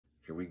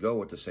Here we go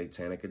with the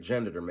satanic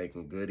agenda. They're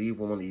making good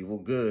evil and evil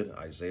good.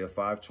 Isaiah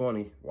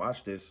 5:20.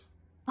 Watch this.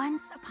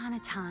 Once upon a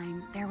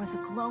time, there was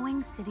a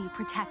glowing city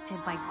protected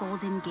by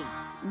golden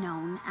gates,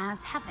 known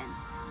as heaven.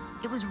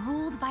 It was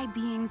ruled by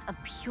beings of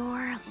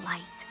pure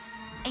light,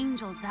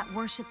 angels that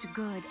worshipped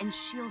good and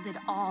shielded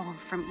all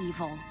from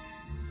evil.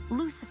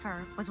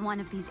 Lucifer was one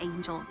of these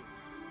angels.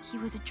 He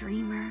was a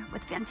dreamer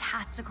with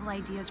fantastical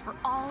ideas for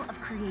all of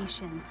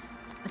creation,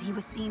 but he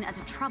was seen as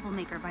a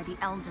troublemaker by the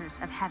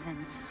elders of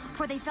heaven,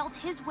 for they felt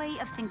his way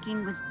of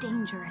thinking was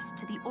dangerous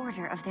to the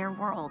order of their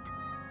world.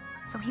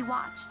 So he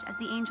watched as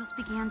the angels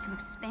began to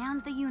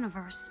expand the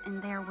universe in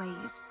their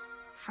ways.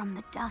 From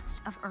the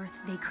dust of earth,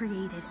 they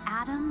created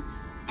Adam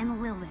and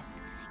Lilith,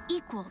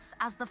 equals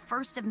as the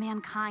first of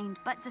mankind.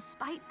 But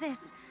despite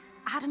this,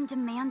 Adam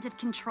demanded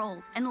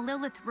control, and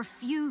Lilith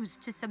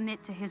refused to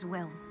submit to his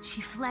will.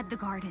 She fled the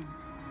garden.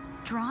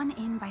 Drawn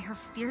in by her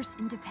fierce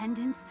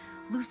independence,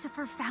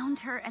 Lucifer found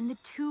her, and the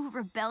two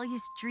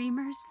rebellious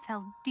dreamers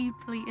fell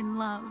deeply in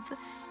love.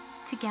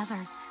 Together,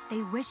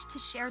 they wished to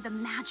share the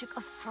magic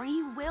of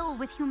free will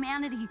with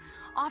humanity,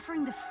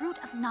 offering the fruit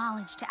of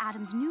knowledge to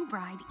Adam's new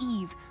bride,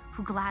 Eve,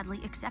 who gladly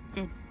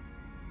accepted.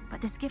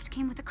 But this gift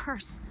came with a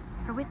curse,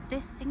 for with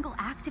this single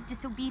act of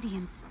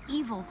disobedience,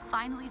 evil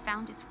finally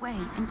found its way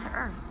into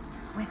earth.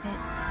 With it,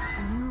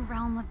 a new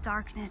realm of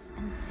darkness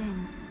and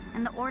sin,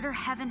 and the order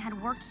heaven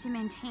had worked to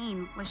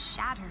maintain was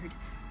shattered.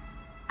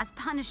 As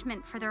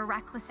punishment for their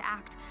reckless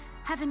act,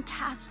 heaven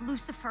cast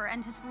Lucifer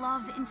and his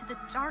love into the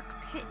dark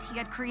pit he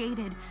had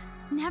created,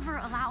 never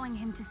allowing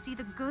him to see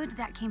the good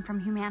that came from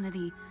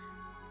humanity,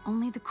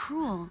 only the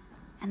cruel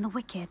and the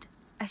wicked.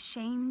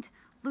 Ashamed,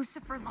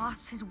 Lucifer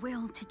lost his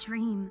will to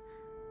dream,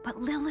 but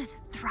Lilith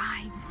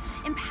thrived,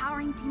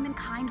 empowering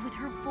demonkind with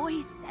her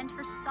voice and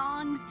her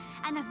songs,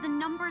 and as the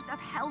numbers of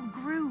hell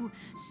grew,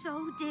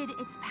 so did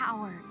its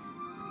power.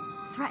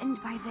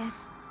 Threatened by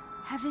this,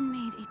 heaven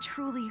made a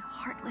truly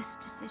heartless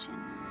decision,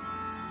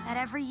 that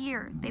every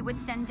year they would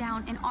send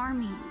down an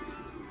army,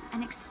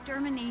 an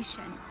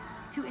extermination,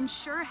 to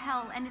ensure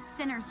hell and its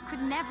sinners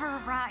could never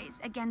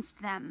rise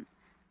against them.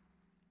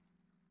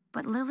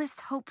 But Lilith's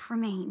hope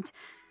remained,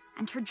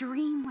 and her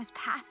dream was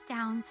passed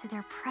down to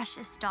their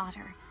precious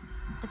daughter,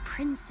 the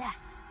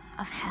Princess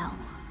of Hell.